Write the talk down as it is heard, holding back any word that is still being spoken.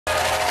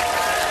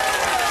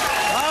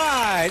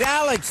right,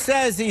 Alex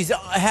says he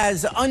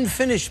has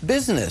unfinished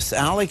business.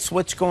 Alex,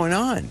 what's going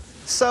on?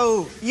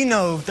 So, you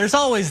know, there's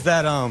always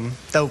that,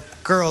 the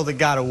girl that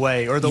got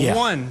away, or the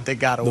one that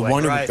got away, The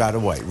one right? who got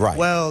away, right.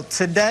 Well,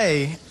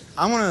 today,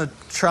 I'm going to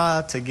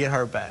try to get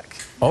her back.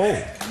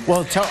 Oh,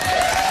 well, tell...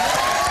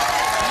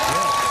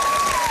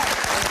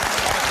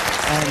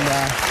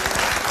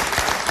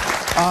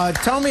 And,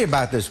 tell me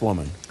about this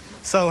woman.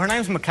 So, her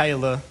name's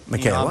Mikayla.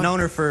 Mikayla? You know, I've known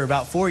her for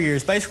about 4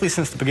 years, basically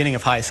since the beginning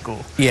of high school.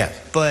 Yeah.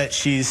 But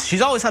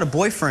she's always had a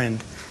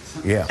boyfriend.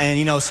 Yeah. And,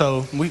 you know,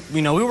 so,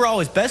 we were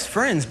always best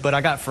friends, but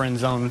I got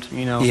friend-zoned,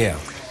 you know. Yeah.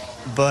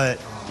 But,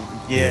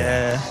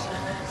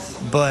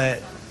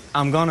 but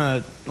I'm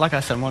gonna, like I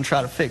said, I'm gonna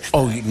try to fix that.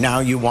 Oh, now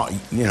you want,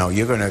 you know,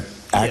 you're gonna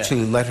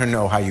actually let her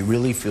know how you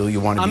really feel.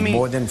 You want to be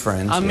more than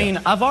friends. I mean,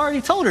 I've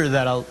already told her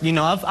that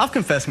I've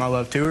confessed my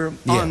love to her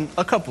on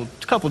a couple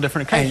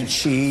different occasions. And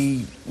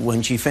she,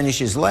 when she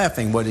finishes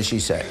laughing, what does she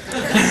say?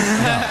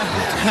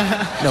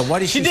 No, what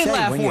does she say? She did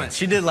laugh once.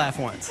 She did laugh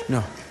once.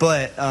 No.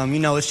 But, you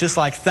know, it's just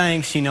like,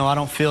 thanks, you know, I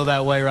don't feel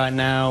that way right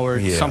now, or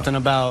something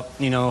about,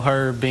 you know,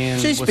 her being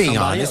She's with being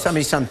somebody honest. else. I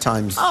mean,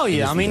 sometimes... Oh,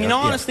 yeah. I mean, you know,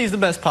 honesty is the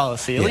best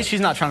policy. At least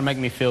she's not trying to make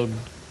me feel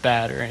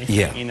bad or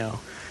anything, you know.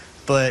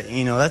 But,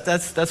 you know,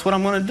 that's what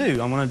I'm going to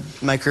do. I'm going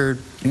to make her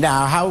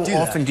Now, how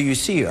often do you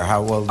see her?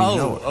 How well do you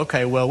know her?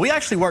 Okay. Well, we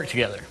actually work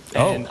together.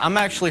 And I'm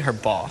actually her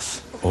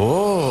boss.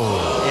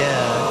 Oh.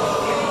 Yeah.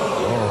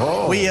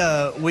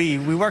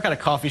 We work at a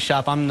coffee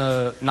shop. I'm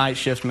the night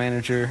shift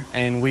manager,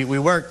 and we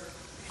work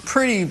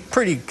pretty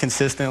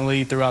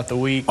consistently throughout the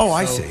week. Oh,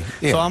 I see.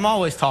 Yeah. So I'm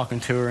always talking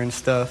to her and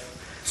stuff.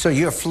 So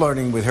you're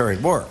flirting with her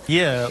at work?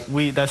 Yeah,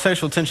 that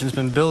sexual tension's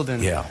been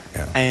building. Yeah.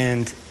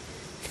 And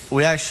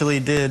we actually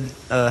did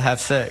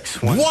have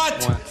sex once.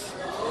 What?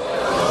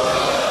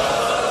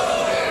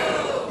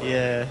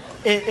 Yeah.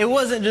 It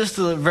wasn't just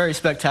a very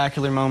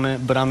spectacular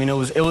moment, but I mean, it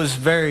was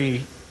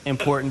very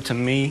important to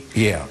me.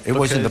 Yeah, it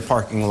was in the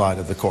parking lot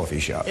of the coffee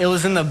shop. It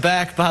was in the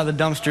back, by the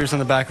dumpsters in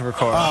the back of her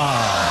car.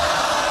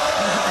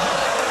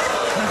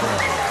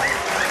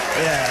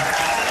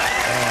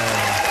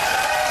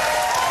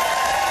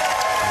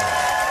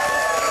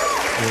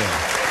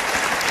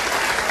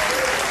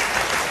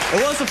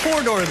 It was a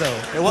four-door,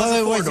 though. It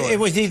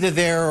was either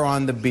there or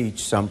on the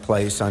beach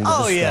someplace under the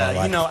starlight.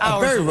 Yeah, you know, a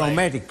very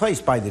romantic place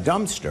by the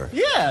dumpster.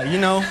 Yeah, you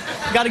know,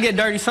 got to get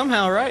dirty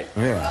somehow, right?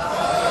 Yeah.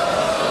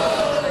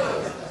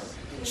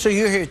 So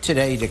you're here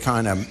today to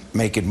kind of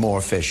make it more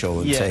official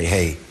and say,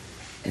 hey,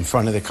 in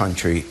front of the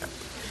country,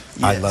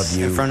 I love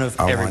you. In front of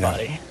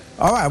everybody.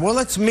 All right, well,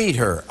 let's meet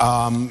her.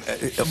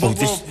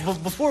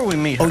 Before we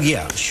meet her. Oh,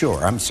 yeah,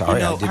 sure. I'm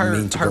sorry. I didn't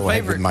mean to go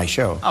ahead with my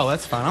show. Oh,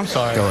 that's fine. I'm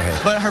sorry. Go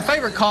ahead. But her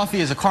favorite coffee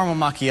is a caramel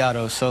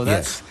macchiato, so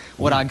that's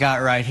what I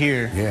got right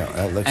here. Yeah,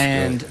 that looks good.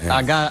 And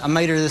I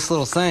made her this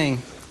little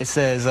thing. It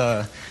says,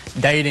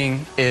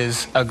 dating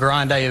is a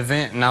grande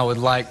event, and I would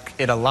like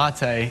it a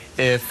latte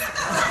if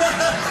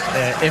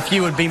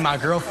you would be my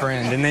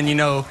girlfriend. And then, you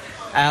know,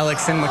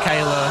 Alex and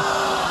Mikayla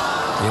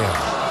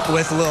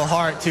with a little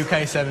heart,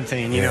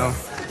 2K17, you know.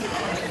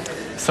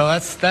 So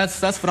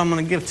that's what I'm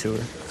going to give to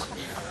her.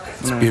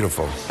 It's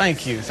beautiful.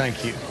 Thank you.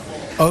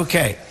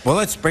 Okay, well,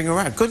 let's bring her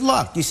out. Good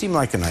luck. You seem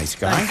like a nice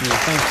guy. Thank you.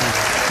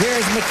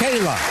 Here's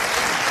Mikayla.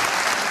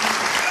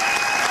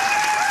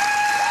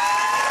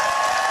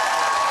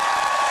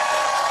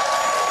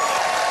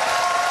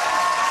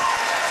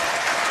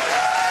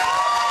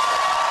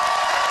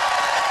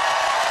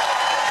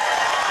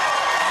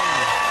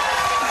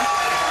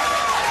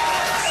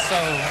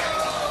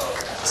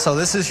 So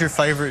this is your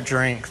favorite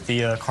drink,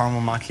 the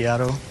caramel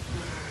macchiato,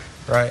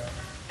 right?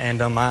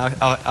 And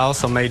I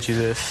also made you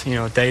this. You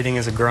know, dating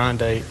is a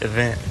grande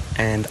event,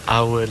 and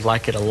I would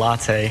like it a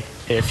latte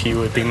if you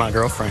would be my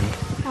girlfriend.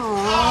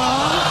 Aww.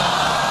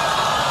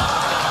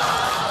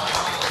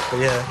 But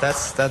yeah,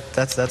 that's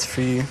for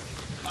you.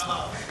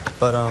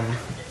 But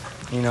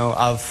you know,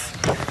 I've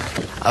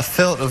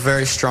felt a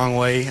very strong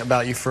way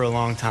about you for a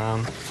long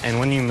time, and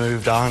when you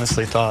moved, I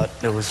honestly thought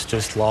it was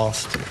just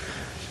lost.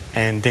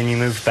 And then you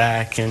moved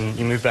back, and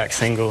you moved back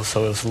single,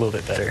 so it was a little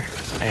bit better.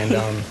 And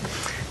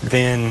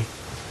then,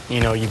 you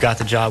know, you got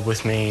the job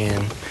with me,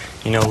 and,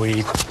 you know,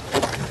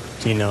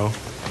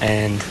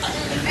 and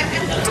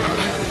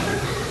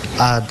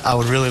I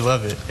would really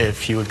love it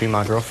if you would be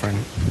my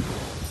girlfriend.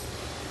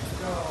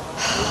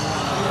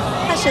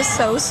 That's just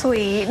so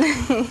sweet.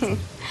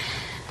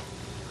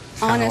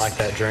 Kind of like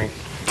that drink.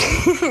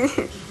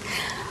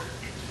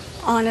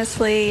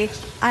 Honestly,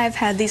 I've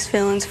had these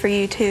feelings for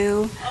you,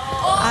 too.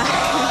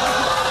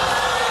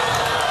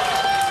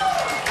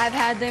 I've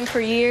had them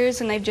for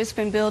years, and they've just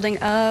been building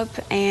up,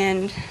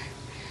 and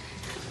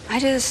I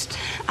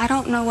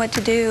don't know what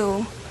to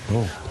do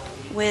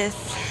with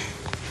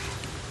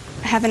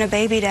having a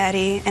baby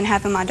daddy and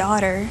having my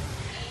daughter,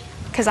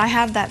 because I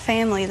have that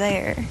family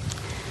there.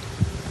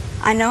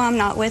 I know I'm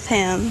not with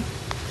him,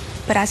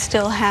 but I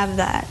still have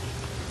that.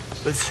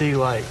 But see,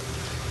 like,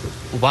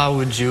 why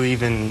would you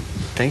even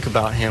think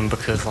about him?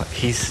 Because, like,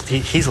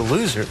 he's a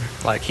loser.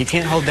 Like, he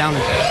can't hold down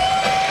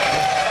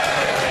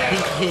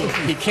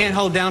he can't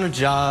hold down a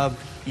job.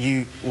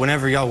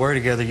 whenever y'all were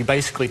together, you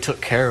basically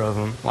took care of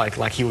him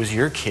like he was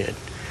your kid.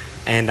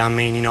 And I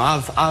mean, you know,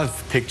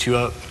 I've picked you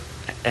up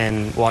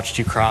and watched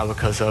you cry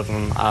because of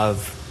him.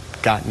 I've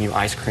gotten you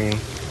ice cream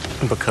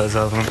because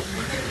of him.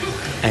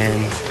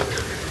 And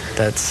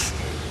that's...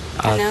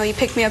 I know, you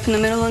picked me up in the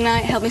middle of the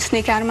night, helped me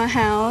sneak out of my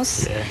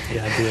house. Yeah,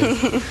 I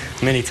did.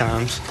 Many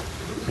times.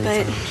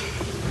 But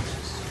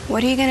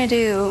what are you going to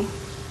do?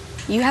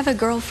 You have a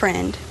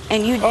girlfriend,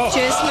 and you just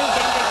moved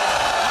in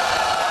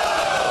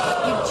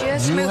together. You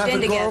just moved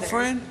in together. You have a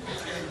girlfriend?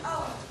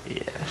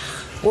 Yeah.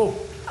 Well,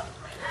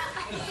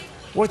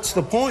 what's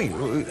the point?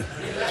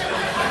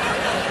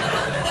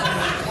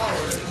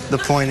 The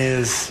point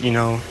is, you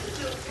know,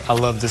 I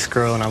love this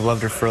girl, and I've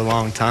loved her for a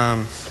long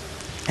time.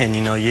 And,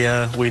 you know,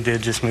 yeah, we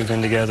did just move in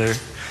together.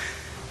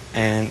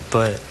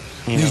 But,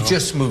 you know. You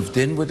just moved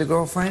in with a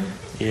girlfriend?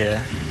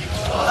 Yeah.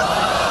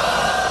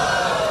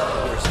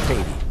 Where's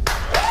Katie?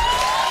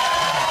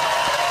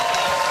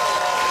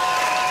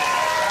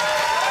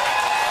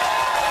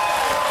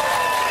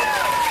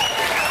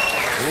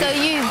 So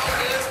you,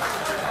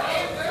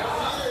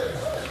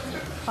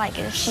 like,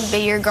 if she'd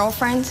be your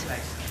girlfriend?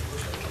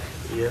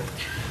 Yeah,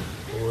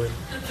 I would.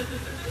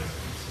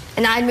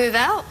 And I'd move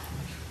out?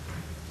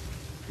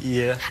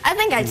 Yeah. I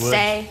think I'd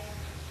stay.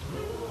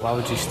 Why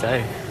would you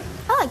stay?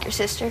 I like your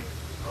sister.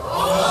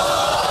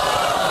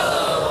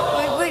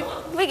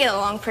 We get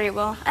along pretty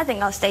well. I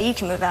think I'll stay. You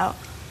can move out.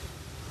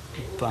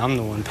 But I'm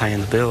the one paying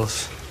the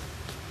bills.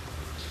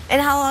 And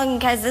how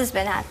long has this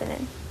been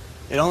happening?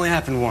 It only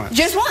happened once.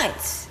 Just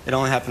once? It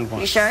only happened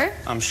once. You sure?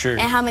 I'm sure.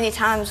 And how many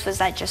times was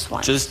that just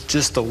once?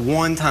 Just the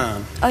one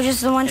time. Oh,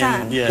 just the one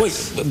time? And, yes.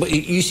 Wait, but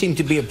you seem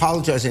to be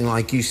apologizing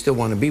like you still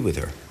want to be with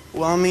her.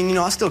 Well, I mean, you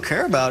know, I still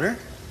care about her.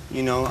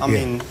 You know, I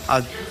mean,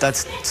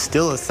 that's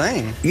still a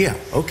thing. Yeah,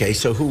 okay,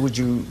 so who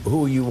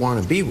you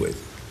want to be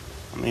with?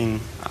 I mean,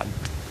 I'd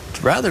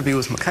rather be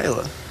with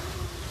Mikayla.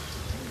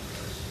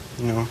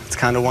 You know, it's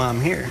kind of why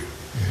I'm here.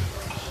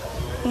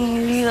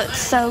 You look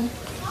so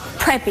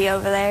preppy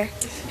over there.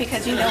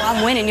 Because you know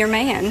I'm winning your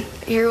man.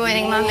 You're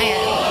winning my man.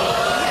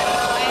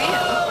 I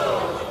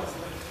am.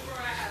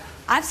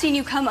 I've seen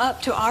you come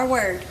up to our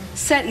word,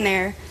 sitting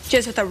there,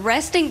 just with a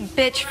resting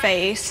bitch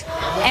face.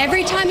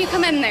 Every time you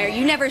come in there,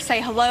 you never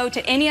say hello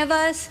to any of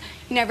us.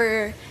 You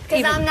never...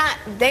 Because I'm not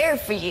there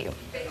for you.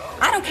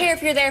 I don't care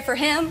if you're there for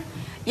him.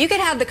 You could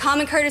have the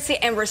common courtesy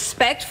and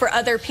respect for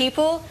other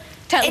people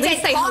to at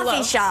least say hello. It's a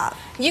coffee shop.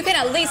 You can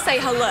at least say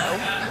hello.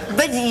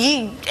 But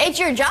it's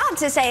your job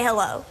to say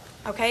hello.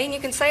 Okay, and you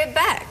can say it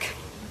back.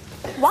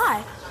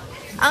 Why?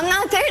 I'm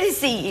not there to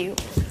see you.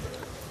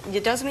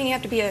 It doesn't mean you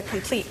have to be a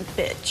complete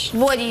bitch.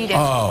 What do you do?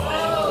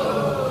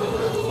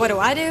 Oh. What do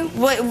I do?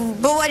 But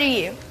what are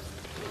you?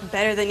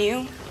 Better than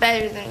you.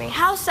 Better than me.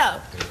 How so?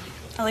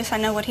 At least I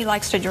know what he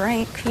likes to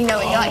drink. You know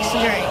what he likes to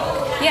drink?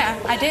 Yeah,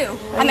 I do.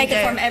 I make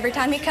it for him every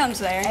time he comes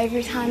there.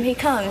 Every time he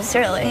comes,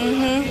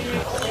 really?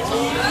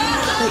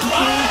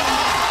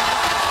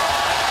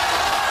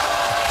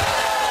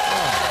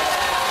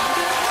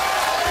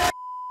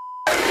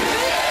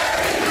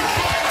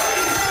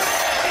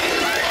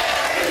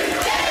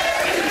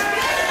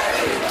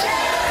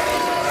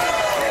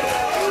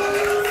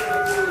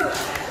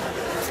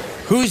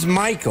 Who's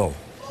Michael?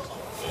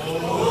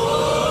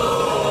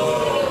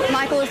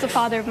 Michael is the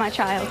father of my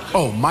child.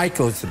 Oh,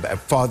 Michael's the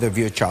father of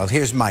your child.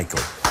 Here's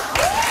Michael.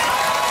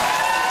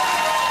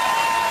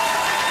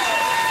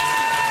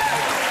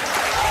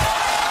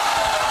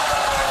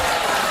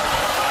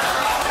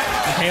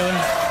 Mikayla,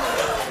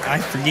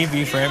 I forgive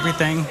you for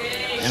everything,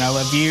 and I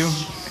love you,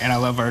 and I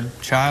love our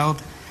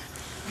child,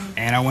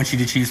 and I want you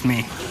to choose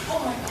me.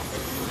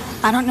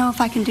 I don't know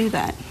if I can do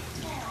that.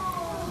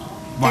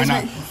 Why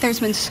not? There's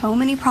been so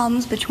many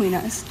problems between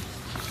us.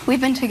 We've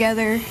been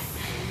together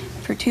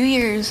for 2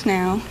 years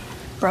now,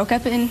 broke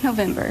up in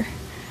November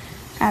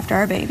after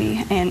our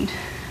baby, and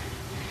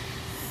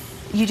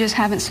you just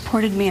haven't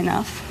supported me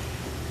enough.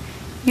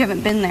 You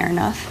haven't been there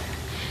enough.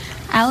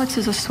 Alex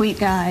is a sweet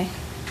guy,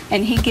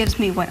 and he gives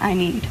me what I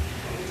need.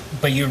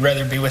 But you'd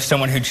rather be with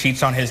someone who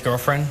cheats on his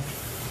girlfriend?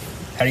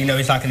 How do you know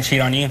he's not going to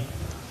cheat on you?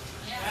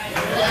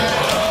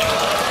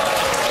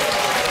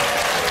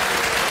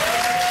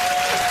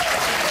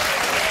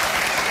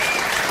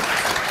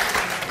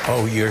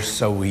 Oh, you're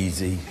so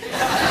easy.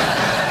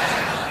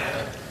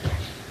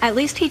 At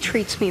least he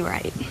treats me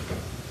right.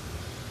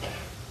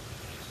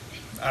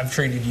 I've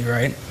treated you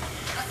right.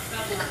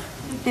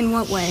 In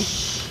what way?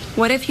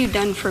 What have you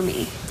done for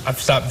me?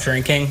 I've stopped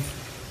drinking,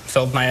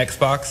 sold my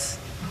Xbox.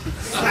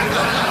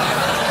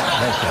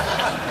 Okay.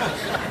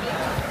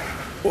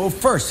 Well,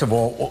 first of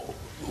all,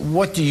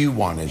 what do you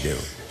want to do?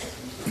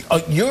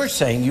 You're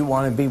saying you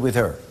want to be with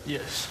her?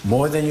 Yes.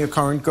 More than your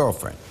current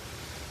girlfriend?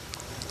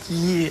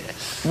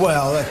 Yes.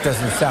 Well, that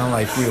doesn't sound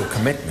like real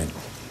commitment.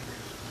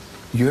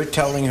 You're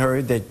telling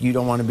her that you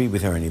don't want to be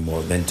with her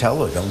anymore. Then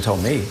tell her, don't tell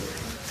me.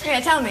 Yeah,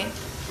 tell me.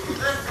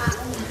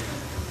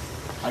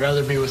 I'd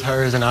rather be with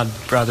her than I'd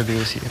rather be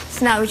with you.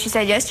 It's not what you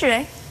said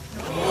yesterday.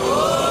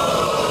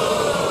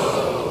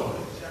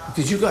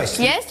 Did you guys...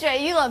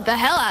 Yesterday, you loved the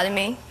hell out of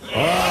me.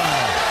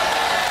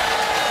 Oh.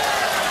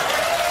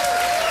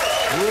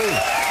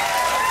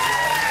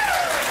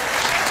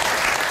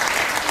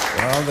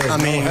 Well, there's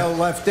no hell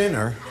left in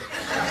her.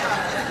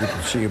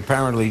 She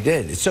apparently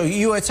did. So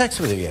you had sex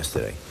with her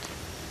yesterday?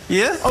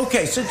 Yeah.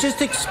 Okay, so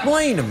just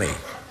explain to me.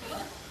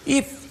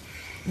 If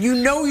you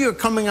know you're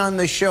coming on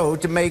the show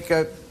to make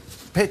a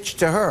pitch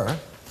to her,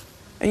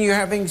 and you're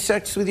having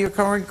sex with your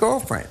current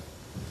girlfriend,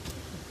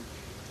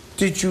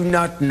 did you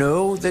not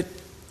know that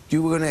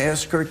you were going to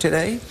ask her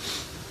today?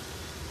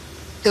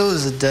 It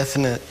was a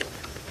definite...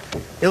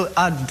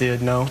 I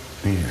did know,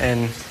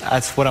 and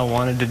that's what I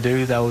wanted to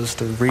do. That was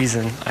the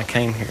reason I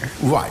came here.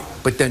 Right,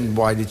 but then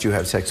why did you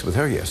have sex with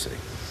her yesterday?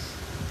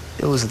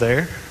 It was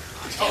there.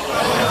 Because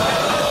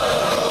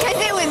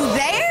it was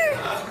there?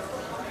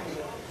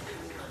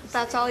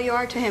 That's all you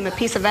are to him, a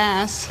piece of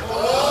ass.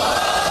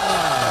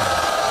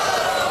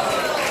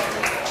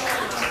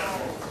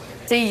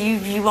 So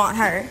you want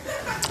her?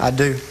 I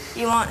do.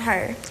 You want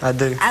her? I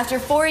do. After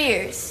 4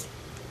 years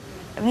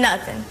of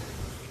nothing.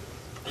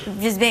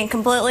 Just being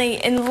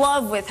completely in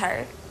love with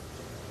her.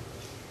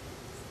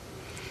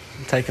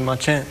 I'm taking my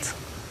chance.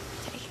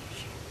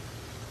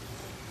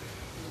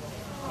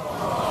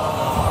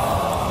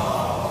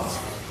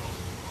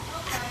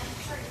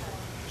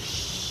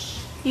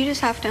 You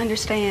just have to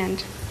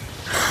understand.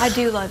 I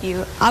do love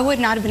you. I would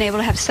not have been able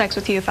to have sex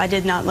with you if I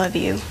did not love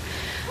you.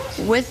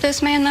 With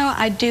this man, though,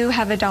 I do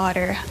have a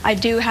daughter. I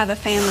do have a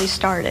family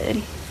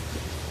started.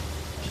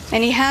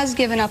 And he has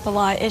given up a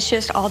lot. It's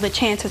just all the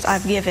chances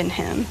I've given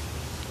him.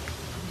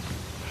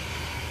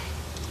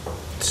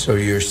 So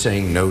you're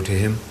saying no to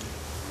him?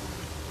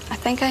 I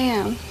think I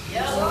am.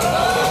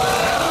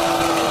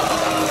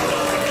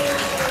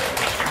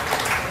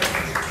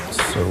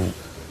 So,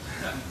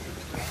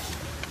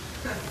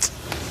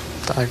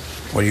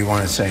 what do you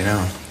want to say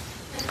now?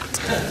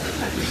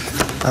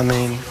 I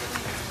mean,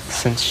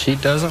 since she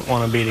doesn't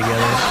want to be together.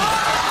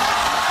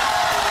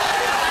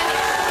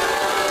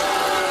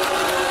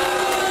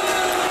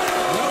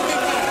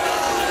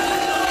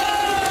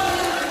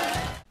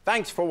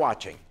 Thanks for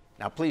watching.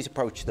 Now please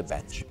approach the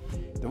bench.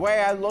 The way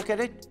I look at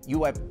it,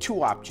 you have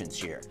two options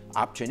here.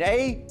 Option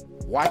A,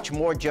 watch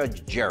more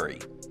Judge Jerry.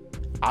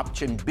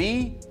 Option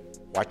B,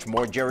 watch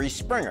more Jerry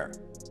Springer.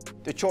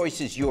 The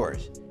choice is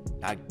yours.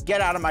 Now get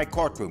out of my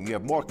courtroom. You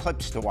have more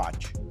clips to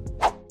watch.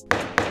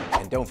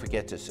 And don't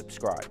forget to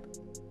subscribe.